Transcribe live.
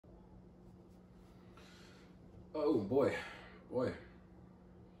Oh boy, boy.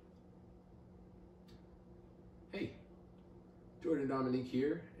 Hey, Jordan Dominique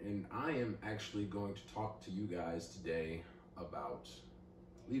here, and I am actually going to talk to you guys today about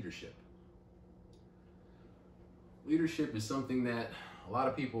leadership. Leadership is something that a lot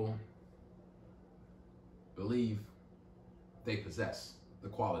of people believe they possess the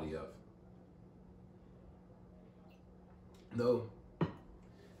quality of. Though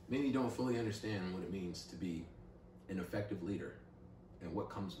many don't fully understand what it means to be an effective leader and what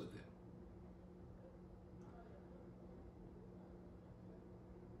comes with it.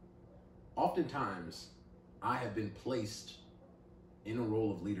 Oftentimes, I have been placed in a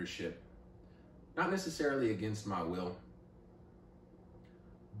role of leadership, not necessarily against my will,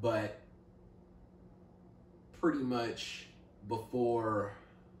 but pretty much before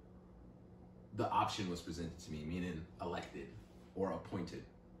the option was presented to me, meaning elected or appointed.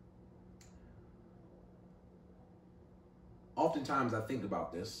 Oftentimes I think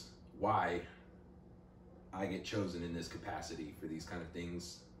about this, why I get chosen in this capacity for these kind of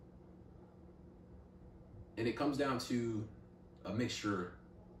things. And it comes down to a mixture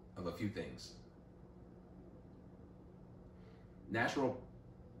of a few things. Natural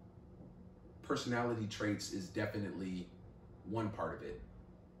personality traits is definitely one part of it.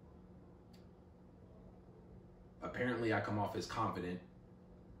 Apparently I come off as confident,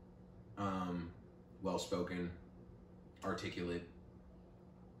 well-spoken, articulate,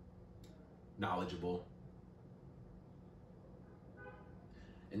 knowledgeable.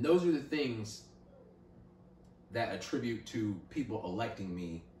 And those are the things that attribute to people electing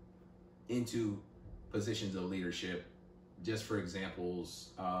me into positions of leadership. Just for examples,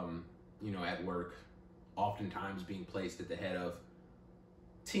 at work, oftentimes being placed at the head of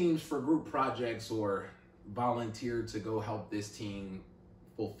teams for group projects or volunteered to go help this team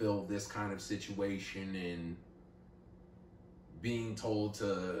fulfill this kind of situation, and being told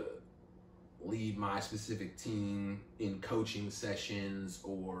to lead my specific team in coaching sessions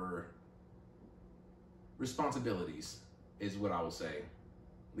or responsibilities is what I will say.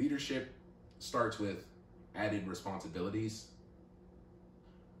 Leadership starts with added responsibilities.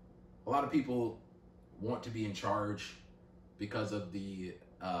 A lot of people want to be in charge because of the,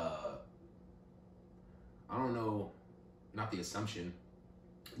 not the assumption,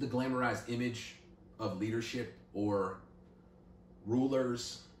 the glamorized image of leadership or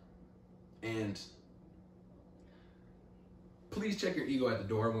rulers. And please check your ego at the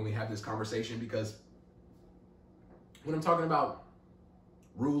door when we have this conversation, because when I'm talking about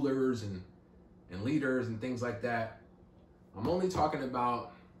rulers and leaders and things like that, I'm only talking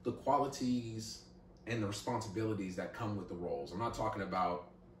about the qualities and the responsibilities that come with the roles. I'm not talking about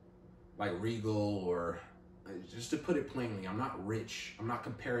like regal, or just to put it plainly, I'm not rich. I'm not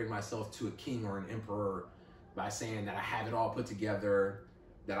comparing myself to a king or an emperor by saying that I have it all put together,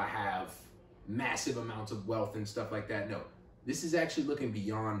 that I have massive amounts of wealth and stuff like that. No, this is actually looking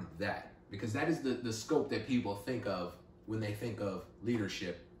beyond that, because that is the scope that people think of when they think of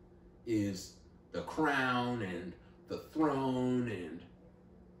leadership, is the crown and the throne and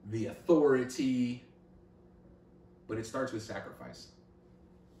the authority. But it starts with sacrifice.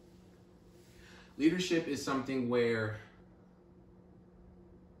 Leadership is something where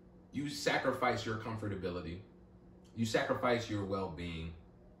you sacrifice your comfortability, you sacrifice your well-being,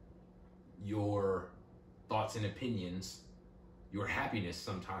 your thoughts and opinions, your happiness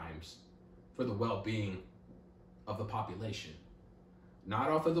sometimes, for the well-being of the population. Not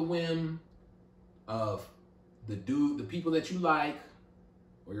off of the whim of the people that you like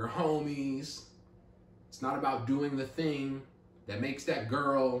or your homies. It's not about doing the thing that makes that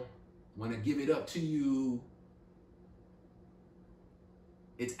girl want to give it up to you.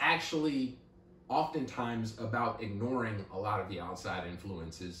 It's actually oftentimes about ignoring a lot of the outside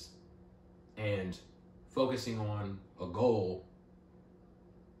influences and focusing on a goal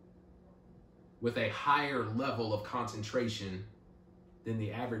with a higher level of concentration than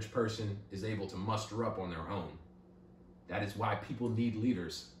the average person is able to muster up on their own. That is why people need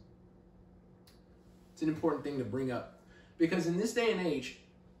leaders. It's an important thing to bring up, because in this day and age,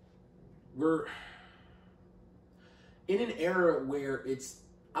 we're in an era where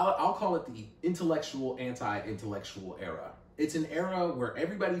I'll call it the intellectual, anti-intellectual era. It's an era where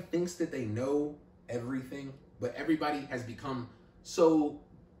everybody thinks that they know everything, but everybody has become so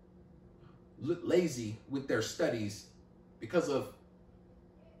lazy with their studies because of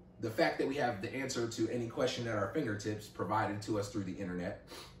the fact that we have the answer to any question at our fingertips provided to us through the internet.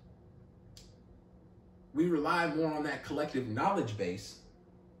 We rely more on that collective knowledge base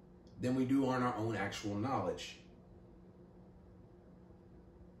than we do on our own actual knowledge.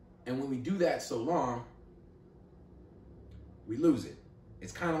 And when we do that so long, we lose it.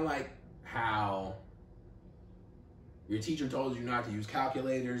 It's kind of like how your teacher told you not to use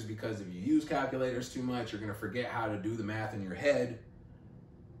calculators because if you use calculators too much, you're going to forget how to do the math in your head.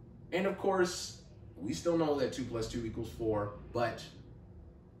 And of course, we still know that 2 + 2 = 4, but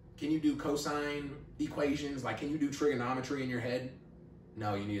can you do cosine equations? Like, can you do trigonometry in your head?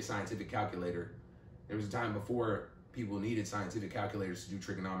 No, you need a scientific calculator. There was a time before people needed scientific calculators to do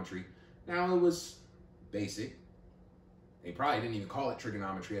trigonometry. Now it was basic. They probably didn't even call it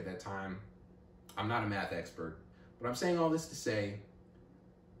trigonometry at that time. I'm not a math expert, but I'm saying all this to say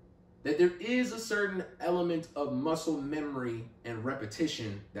that there is a certain element of muscle memory and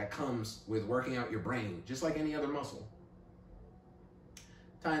repetition that comes with working out your brain, just like any other muscle.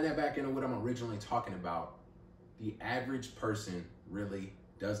 Tying that back into what I'm originally talking about, the average person really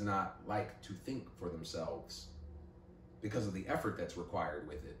does not like to think for themselves because of the effort that's required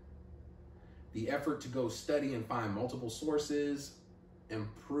with it. The effort to go study and find multiple sources and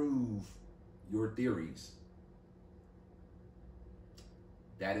prove your theories.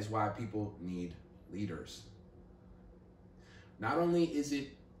 That is why people need leaders. Not only is it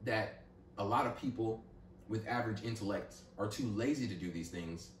that a lot of people with average intellect are too lazy to do these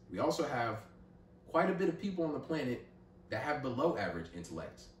things, we also have quite a bit of people on the planet that have below average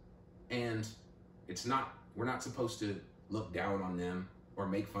intellect. And we're not supposed to look down on them or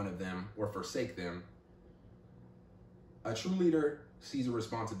make fun of them or forsake them. A true leader sees a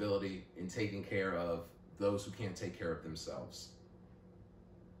responsibility in taking care of those who can't take care of themselves.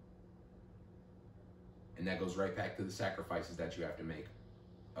 And that goes right back to the sacrifices that you have to make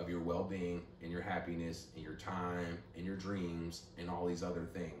of your well-being and your happiness and your time and your dreams and all these other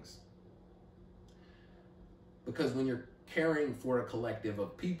things. Because when you're caring for a collective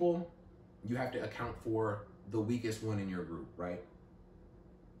of people, you have to account for the weakest one in your group, right?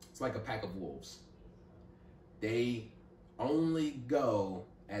 It's like a pack of wolves. They only go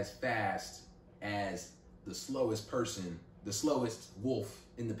as fast as the slowest person, the slowest wolf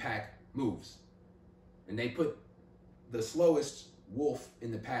in the pack moves. And they put the slowest wolf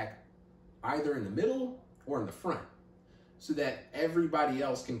in the pack either in the middle or in the front so that everybody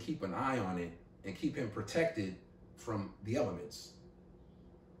else can keep an eye on it and keep him protected from the elements.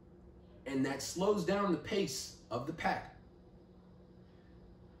 And that slows down the pace of the pack.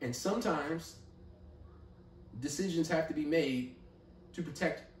 And sometimes decisions have to be made to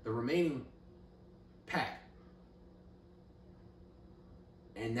protect the remaining pack.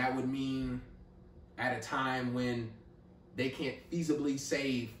 And that would mean at a time when they can't feasibly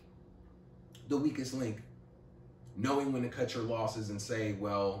save the weakest link, knowing when to cut your losses and say,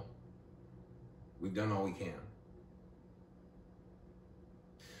 well, we've done all we can.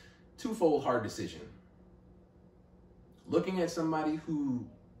 Twofold hard decision. Looking at somebody who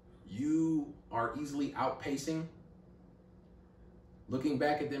you are easily outpacing, looking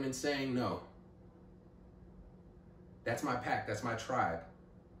back at them and saying, no, that's my pack, that's my tribe,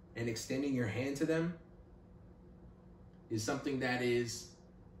 and extending your hand to them is something that is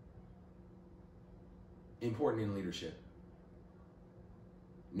important in leadership.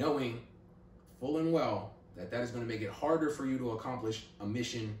 Knowing full and well that that is going to make it harder for you to accomplish a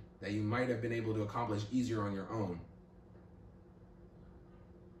mission that you might have been able to accomplish easier on your own.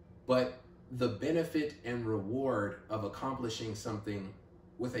 But the benefit and reward of accomplishing something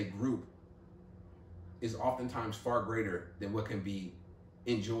with a group is oftentimes far greater than what can be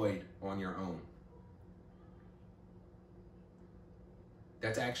enjoyed on your own.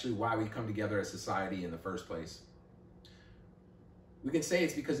 That's actually why we come together as society in the first place. We can say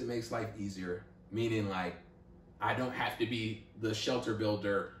it's because it makes life easier, meaning like, I don't have to be the shelter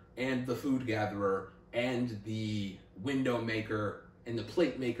builder and the food gatherer and the window maker and the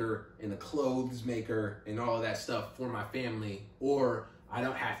plate maker and the clothes maker and all of that stuff for my family, or I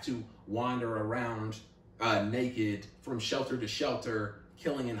don't have to wander around naked from shelter to shelter,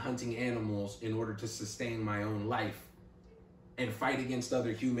 killing and hunting animals in order to sustain my own life and fight against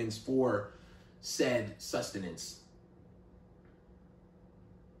other humans for said sustenance.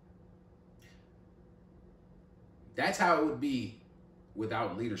 That's how it would be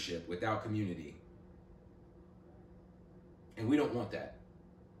without leadership, without community. And we don't want that.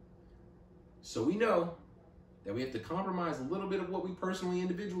 So we know that we have to compromise a little bit of what we personally,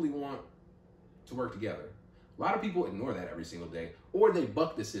 individually want to work together. A lot of people ignore that every single day, or they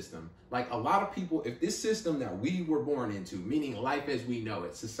buck the system. Like a lot of people, if this system that we were born into, meaning life as we know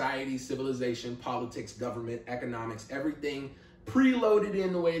it, society, civilization, politics, government, economics, everything preloaded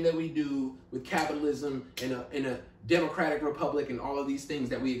in the way that we do with capitalism in a democratic republic and all of these things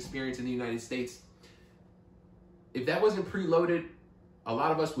that we experience in the United States, if that wasn't preloaded, a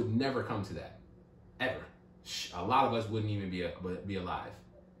lot of us would never come to that, ever. a lot of us wouldn't even be alive,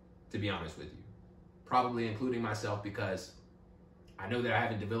 to be honest with you. Probably including myself, because I know that I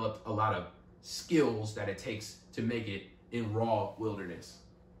haven't developed a lot of skills that it takes to make it in raw wilderness.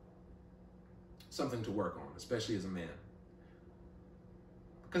 Something to work on, especially as a man.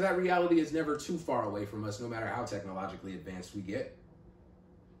 Because that reality is never too far away from us, no matter how technologically advanced we get.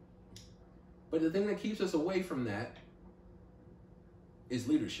 But the thing that keeps us away from that is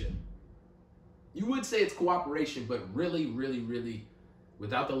leadership. You would say it's cooperation, but really, really, really,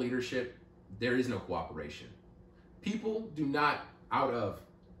 without the leadership, there is no cooperation. People do not, out of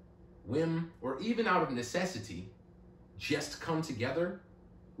whim or even out of necessity, just come together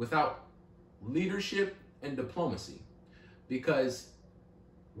without leadership and diplomacy, because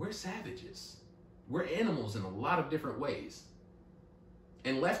we're savages. We're animals in a lot of different ways.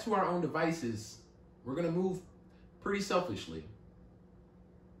 And left to our own devices, we're going to move pretty selfishly.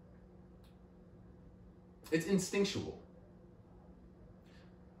 It's instinctual.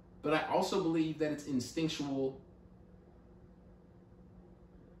 But I also believe that it's instinctual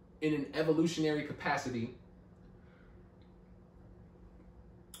in an evolutionary capacity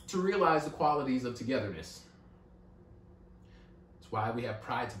to realize the qualities of togetherness. It's why we have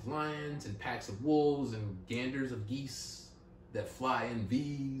prides of lions and packs of wolves and ganders of geese that fly in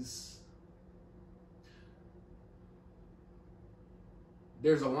V's.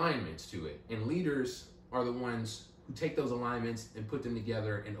 There's alignments to it, and leaders are the ones who take those alignments and put them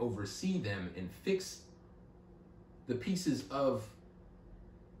together and oversee them and fix the pieces of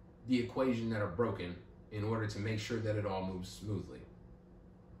the equation that are broken in order to make sure that it all moves smoothly.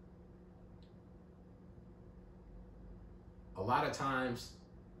 A lot of times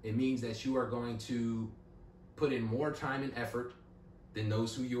it means that you are going to put in more time and effort than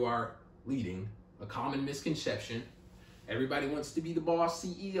those who you are leading. A common misconception. Everybody wants to be the boss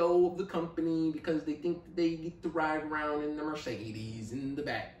CEO of the company because they think that they get to ride around in the Mercedes in the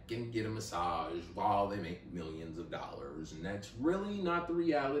back and get a massage while they make millions of dollars. And that's really not the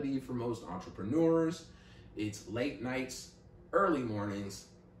reality for most entrepreneurs. It's late nights, early mornings,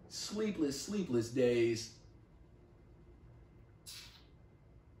 sleepless days,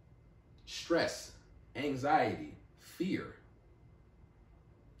 stress, anxiety, fear.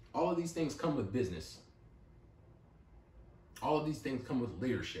 All of these things come with business. All of these things come with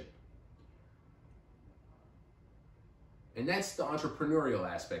leadership. And that's the entrepreneurial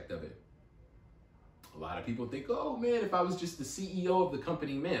aspect of it. A lot of people think, oh man, if I was just the CEO of the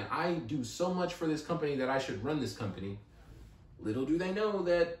company, man, I do so much for this company that I should run this company. Little do they know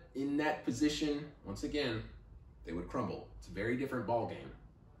that in that position, once again, they would crumble. It's a very different ballgame.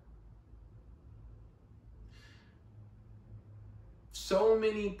 So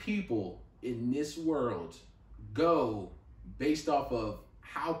many people in this world go based off of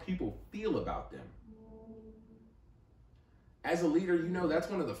how people feel about them. As a leader, you know that's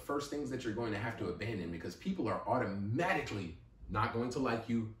one of the first things that you're going to have to abandon, because people are automatically not going to like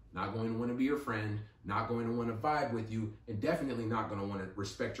you, not going to want to be your friend, not going to want to vibe with you, and definitely not going to want to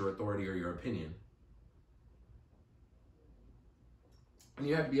respect your authority or your opinion. And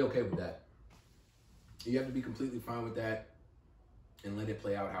you have to be okay with that. You have to be completely fine with that and let it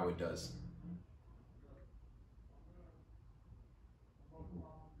play out how it does.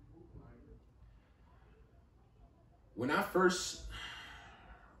 When I first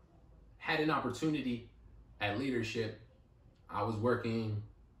had an opportunity at leadership, I was working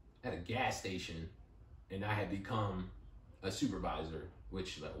at a gas station and I had become a supervisor,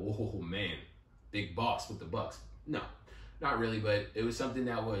 which, like, oh man, big boss with the bucks. No, not really, but it was something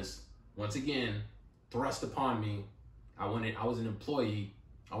that was, once again, thrust upon me. I was an employee.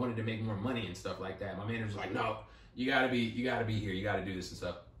 I wanted to make more money and stuff like that. My manager was like, no, you gotta be here. You gotta do this and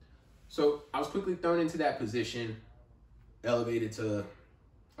stuff. So I was quickly thrown into that position, elevated to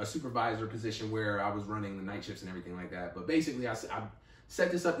a supervisor position where I was running the night shifts and everything like that. But basically, I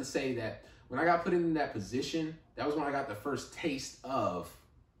set this up to say that when I got put in that position, that was when I got the first taste of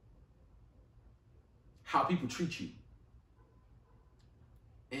how people treat you.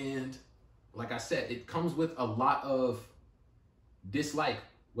 And like I said, it comes with a lot of dislike,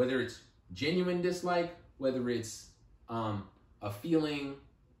 whether it's genuine dislike, whether it's a feeling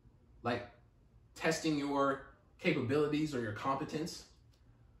like testing your capabilities or your competence.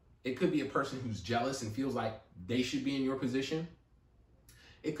 It could be a person who's jealous and feels like they should be in your position.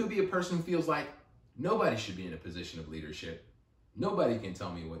 It could be a person who feels like nobody should be in a position of leadership. Nobody can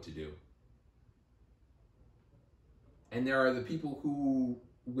tell me what to do. And there are the people who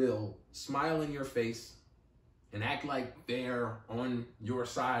will smile in your face and act like they're on your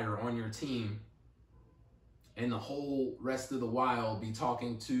side or on your team, and the whole rest of the while be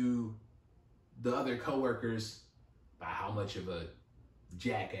talking to the other coworkers by how much of a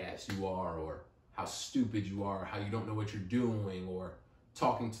jackass you are, or how stupid you are, how you don't know what you're doing, or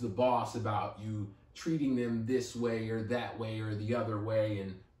talking to the boss about you treating them this way or that way or the other way,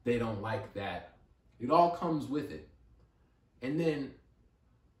 and they don't like that. It all comes with it. And then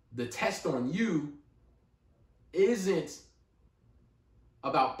the test on you isn't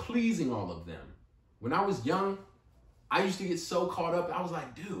about pleasing all of them. When I was young, I used to get so caught up. I was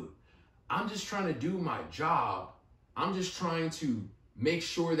like, dude, I'm just trying to do my job. I'm just trying to make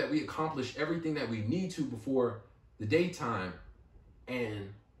sure that we accomplish everything that we need to before the daytime,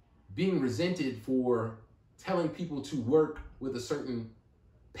 and being resented for telling people to work with a certain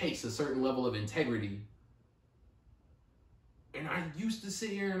pace, a certain level of integrity. And I used to sit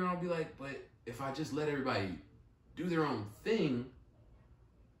here and I'll be like, but if I just let everybody do their own thing,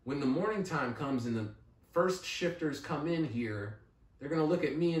 when the morning time comes and the first shifters come in here, they're gonna look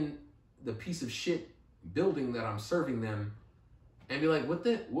at me and the piece of shit building that I'm serving them and be like, what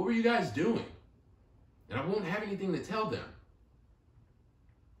were you guys doing? And I won't have anything to tell them.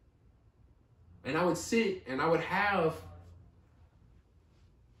 And I would sit and I would have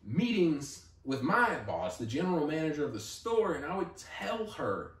meetings with my boss, the general manager of the store, and I would tell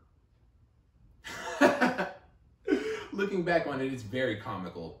her. Looking back on it, it's very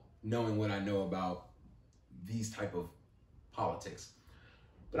comical, knowing what I know about these type of politics.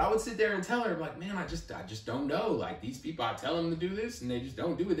 But I would sit there and tell her, like, man, I just don't know. Like, these people, I tell them to do this, and they just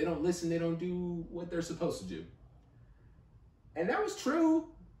don't do it. They don't listen. They don't do what they're supposed to do. And that was true.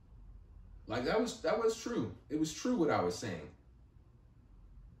 Like, that was true. It was true what I was saying.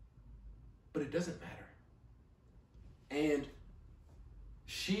 But it doesn't matter. And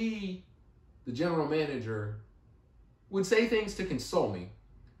she, the general manager, would say things to console me.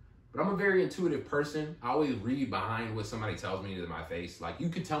 But I'm a very intuitive person. I always read behind what somebody tells me to my face. Like, you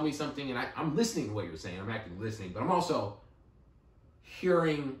could tell me something and I'm listening to what you're saying. I'm actively listening. But I'm also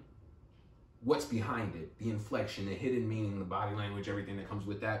hearing what's behind it. The inflection, the hidden meaning, the body language, everything that comes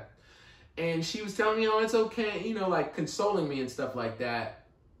with that. And she was telling me, oh, it's okay. You know, like consoling me and stuff like that.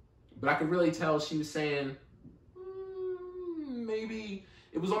 But I could really tell she was saying, maybe.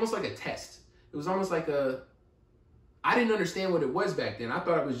 It was almost like a test. It was almost like I didn't understand what it was back then. I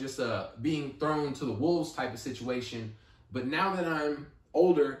thought it was just a being thrown to the wolves type of situation. But now that I'm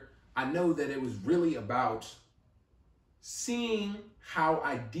older, I know that it was really about seeing how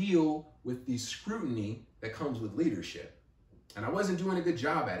I deal with the scrutiny that comes with leadership. And I wasn't doing a good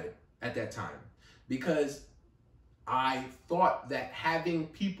job at it at that time, because I thought that having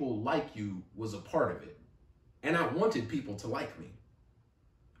people like you was a part of it. And I wanted people to like me.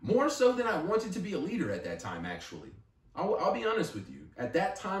 More so than I wanted to be a leader at that time, actually. I'll be honest with you. At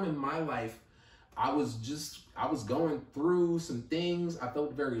that time in my life, I was going through some things. I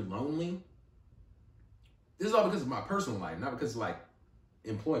felt very lonely. This is all because of my personal life, not because of like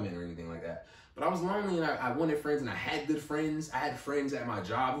employment or anything like that. But I was lonely and I wanted friends, and I had good friends. I had friends at my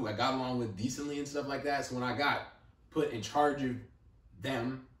job who I got along with decently and stuff like that. So when I got put in charge of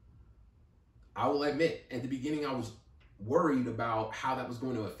them, I will admit, at the beginning, I was worried about how that was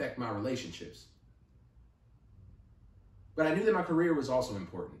going to affect my relationships. But I knew that my career was also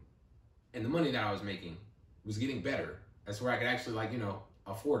important. And the money that I was making was getting better. That's where I could actually, like, you know,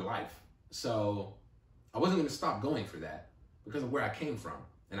 afford life. So I wasn't going to stop going for that because of where I came from.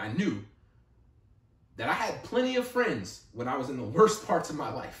 And I knew that I had plenty of friends when I was in the worst parts of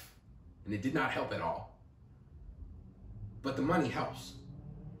my life. And it did not help at all. But the money helps.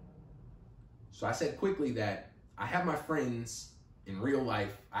 So I said quickly that I have my friends in real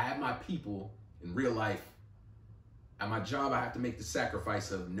life. I have my people in real life. At my job, I have to make the sacrifice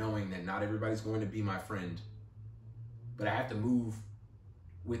of knowing that not everybody's going to be my friend. But I have to move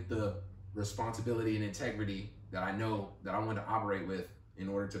with the responsibility and integrity that I know that I want to operate with in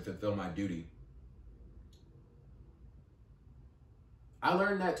order to fulfill my duty. I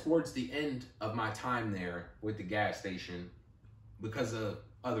learned that towards the end of my time there with the gas station because of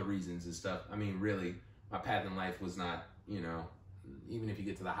other reasons and stuff. I mean, really, my path in life was not, you know, even if you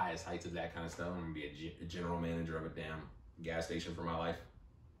get to the highest heights of that kind of stuff, I'm going to be a general manager of a damn gas station for my life.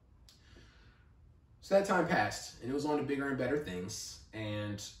 So that time passed, and it was on to bigger and better things.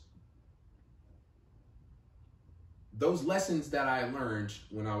 And those lessons that I learned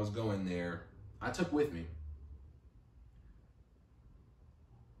when I was going there, I took with me.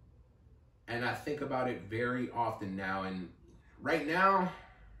 And I think about it very often now. And right now,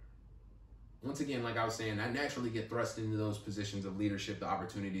 once again, like I was saying, I naturally get thrust into those positions of leadership, the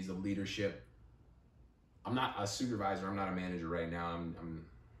opportunities of leadership. I'm not a supervisor. I'm not a manager right now. I'm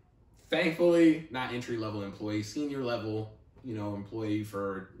thankfully not entry-level employee, senior level, employee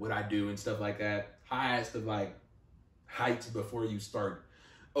for what I do and stuff like that. Highest of like heights before you start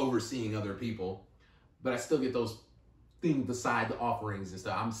overseeing other people. But I still get those things beside the offerings and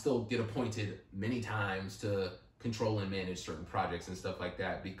stuff. I'm still get appointed many times to control and manage certain projects and stuff like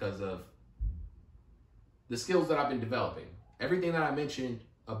that because of the skills that I've been developing. Everything that I mentioned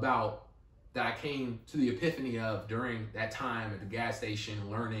about that I came to the epiphany of during that time at the gas station,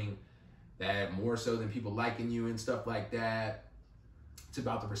 learning that more so than people liking you and stuff like that, it's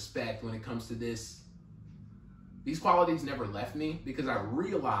about the respect when it comes to this. These qualities never left me because I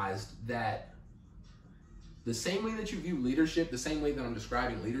realized that the same way that you view leadership, the same way that I'm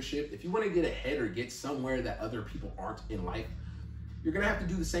describing leadership, if you want to get ahead or get somewhere that other people aren't in life, you're going to have to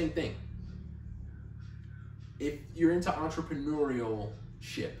do the same thing. If you're into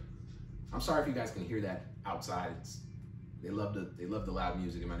entrepreneurship, I'm sorry if you guys can hear that outside. They love the loud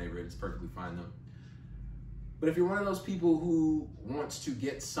music in my neighborhood. It's perfectly fine though. But if you're one of those people who wants to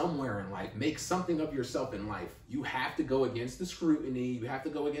get somewhere in life, make something of yourself in life, you have to go against the scrutiny, you have to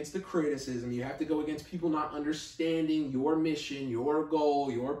go against the criticism, you have to go against people not understanding your mission, your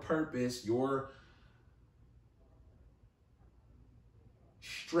goal, your purpose, your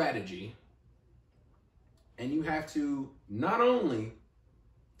strategy. And you have to not only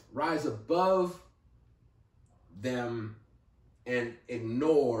rise above them and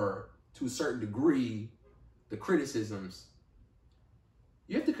ignore to a certain degree the criticisms,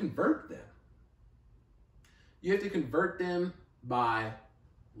 you have to convert them. You have to convert them by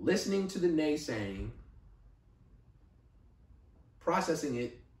listening to the naysaying, processing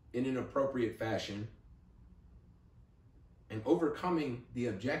it in an appropriate fashion, and overcoming the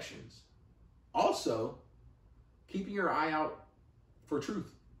objections. Also, keeping your eye out for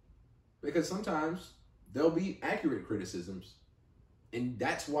truth. Because sometimes there'll be accurate criticisms. And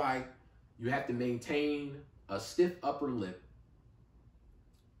that's why you have to maintain a stiff upper lip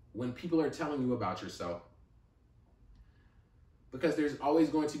when people are telling you about yourself. Because there's always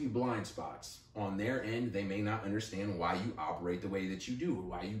going to be blind spots. On their end, they may not understand why you operate the way that you do, or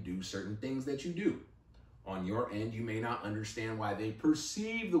why you do certain things that you do. On your end, you may not understand why they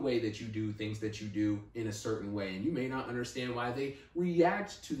perceive the way that you do things that you do in a certain way. And you may not understand why they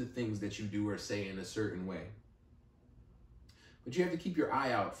react to the things that you do or say in a certain way. But you have to keep your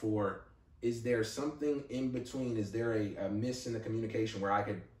eye out for, is there something in between? Is there a miss in the communication where I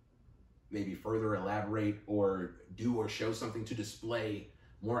could maybe further elaborate or do or show something to display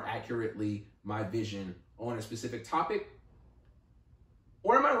more accurately my vision on a specific topic?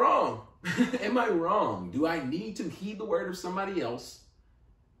 Or am I wrong? Am I wrong? Do I need to heed the word of somebody else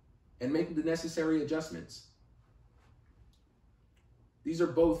and make the necessary adjustments? These are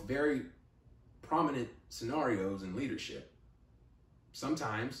both very prominent scenarios in leadership.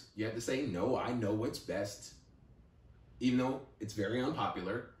 Sometimes you have to say, no, I know what's best, even though it's very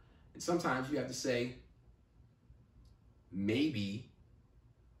unpopular. And sometimes you have to say, maybe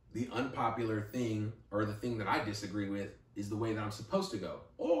the unpopular thing or the thing that I disagree with is the way that I'm supposed to go.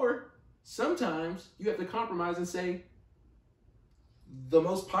 Or sometimes you have to compromise and say, the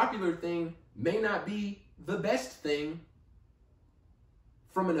most popular thing may not be the best thing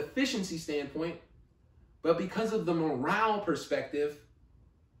from an efficiency standpoint, but because of the morale perspective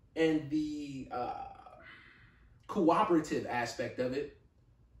and the cooperative aspect of it,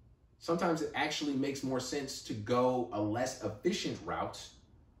 sometimes it actually makes more sense to go a less efficient route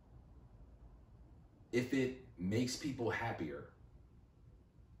if it makes people happier.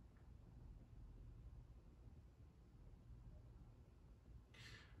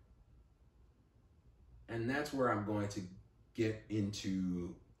 And that's where I'm going to get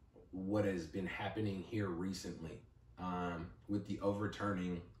into what has been happening here recently with the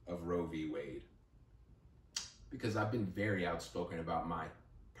overturning of Roe v. Wade. Because I've been very outspoken about my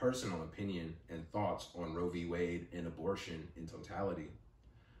personal opinion and thoughts on Roe v. Wade and abortion in totality.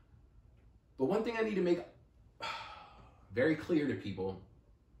 But one thing I need to make very clear to people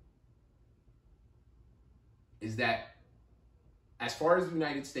is that as far as the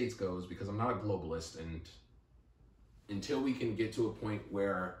United States goes, because I'm not a globalist, and until we can get to a point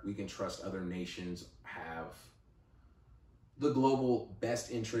where we can trust other nations have the global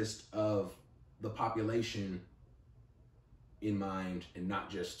best interest of the population in mind and not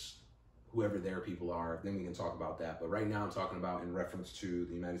just whoever their people are, then we can talk about that. But right now I'm talking about in reference to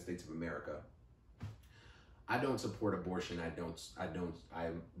the United States of America. I don't support abortion.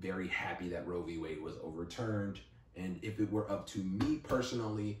 I'm very happy that Roe v. Wade was overturned. And if it were up to me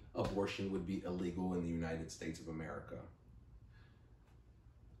personally, abortion would be illegal in the United States of America.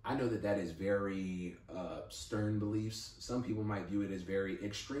 I know that that is very stern beliefs. Some people might view it as very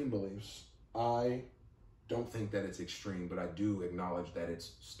extreme beliefs. I don't think that it's extreme, but I do acknowledge that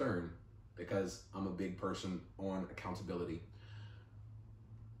it's stern because I'm a big person on accountability.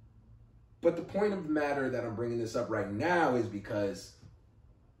 But the point of the matter that I'm bringing this up right now is because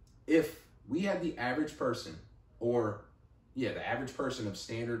if we had the average person, or the average person of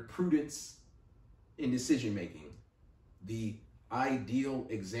standard prudence in decision making, the ideal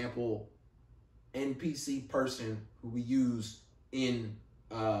example NPC person who we use in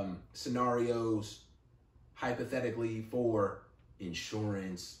scenarios hypothetically for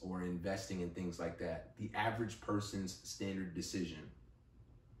insurance or investing and things like that, the average person's standard decision.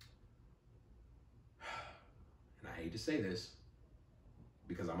 And I hate to say this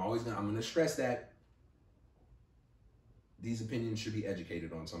because I'm going to stress that these opinions should be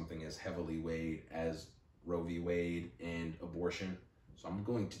educated on something as heavily weighed as Roe v. Wade and abortion. So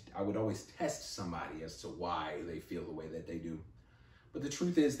I would always test somebody as to why they feel the way that they do. But the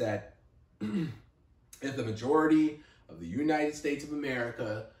truth is that if the majority of the United States of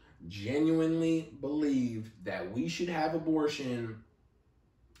America genuinely believed that we should have abortion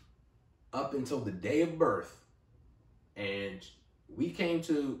up until the day of birth, and we came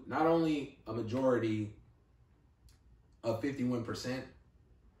to not only a majority of 51%,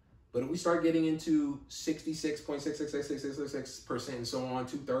 but if we start getting into 66.66666% and so on,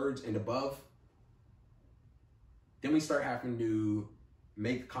 2/3 and above, then we start having to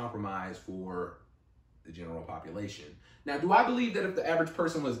make a compromise for the general population. Now, do I believe that if the average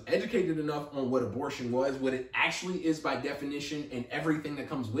person was educated enough on what abortion was, what it actually is by definition, and everything that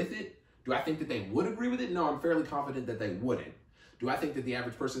comes with it, do I think that they would agree with it? No, I'm fairly confident that they wouldn't. Do I think that the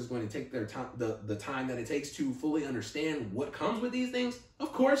average person is going to take their time, the time that it takes to fully understand what comes with these things?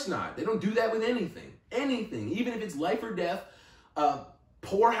 Of course not. They don't do that with anything. Anything, even if it's life or death, a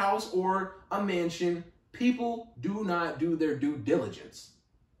poorhouse or a mansion, people do not do their due diligence.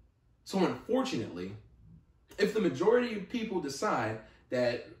 So unfortunately, if the majority of people decide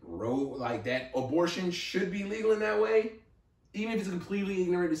that that abortion should be legal in that way, even if it's a completely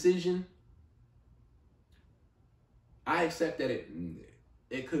ignorant decision, I accept that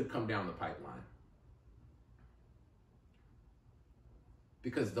it could come down the pipeline.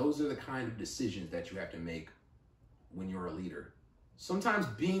 Because those are the kind of decisions that you have to make when you're a leader. Sometimes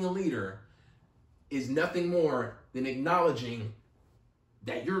being a leader is nothing more than acknowledging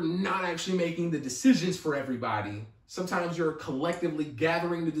that you're not actually making the decisions for everybody. Sometimes you're collectively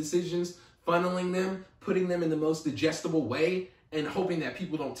gathering the decisions, funneling them, putting them in the most digestible way, and hoping that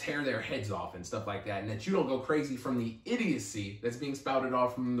people don't tear their heads off and stuff like that, and that you don't go crazy from the idiocy that's being spouted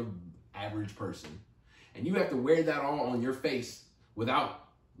off from the average person. And you have to wear that all on your face without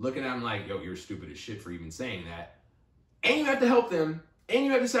looking at them like, yo, you're stupid as shit for even saying that. And you have to help them, and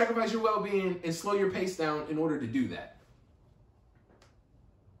you have to sacrifice your well-being and slow your pace down in order to do that.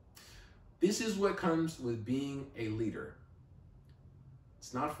 This is what comes with being a leader.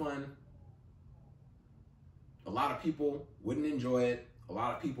 It's not fun. A lot of people wouldn't enjoy it. A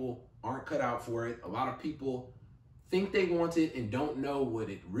lot of people aren't cut out for it. A lot of people think they want it and don't know what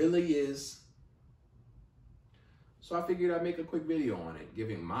it really is. So I figured I'd make a quick video on it,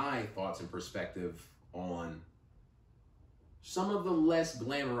 giving my thoughts and perspective on some of the less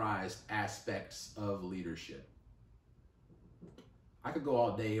glamorized aspects of leadership. I could go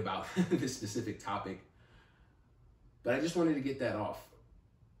all day about this specific topic, but I just wanted to get that off.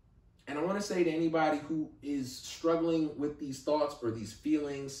 And I want to say to anybody who is struggling with these thoughts or these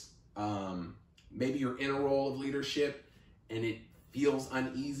feelings, maybe you're in a role of leadership and it feels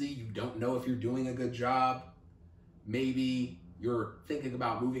uneasy. You don't know if you're doing a good job. Maybe you're thinking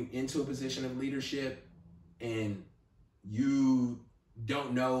about moving into a position of leadership and you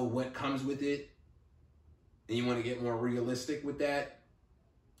don't know what comes with it and you want to get more realistic with that.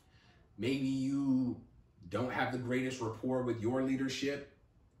 Maybe you don't have the greatest rapport with your leadership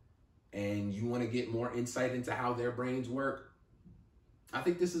and you want to get more insight into how their brains work. I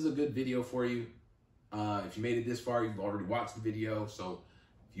think this is a good video for you. If you made it this far, you've already watched the video. So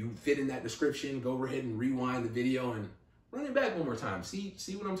if you fit in that description, go ahead and rewind the video and run it back one more time. See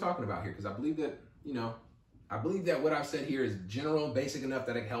what I'm talking about here. Because I believe that, I believe that what I've said here is general and basic enough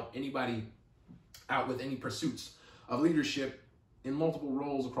that it can help anybody out with any pursuits of leadership in multiple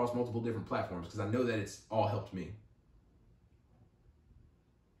roles across multiple different platforms. Because I know that it's all helped me.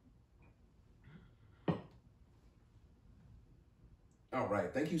 All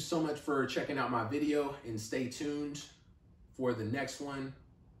right, thank you so much for checking out my video and stay tuned for the next one.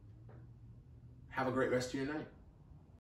 Have a great rest of your night.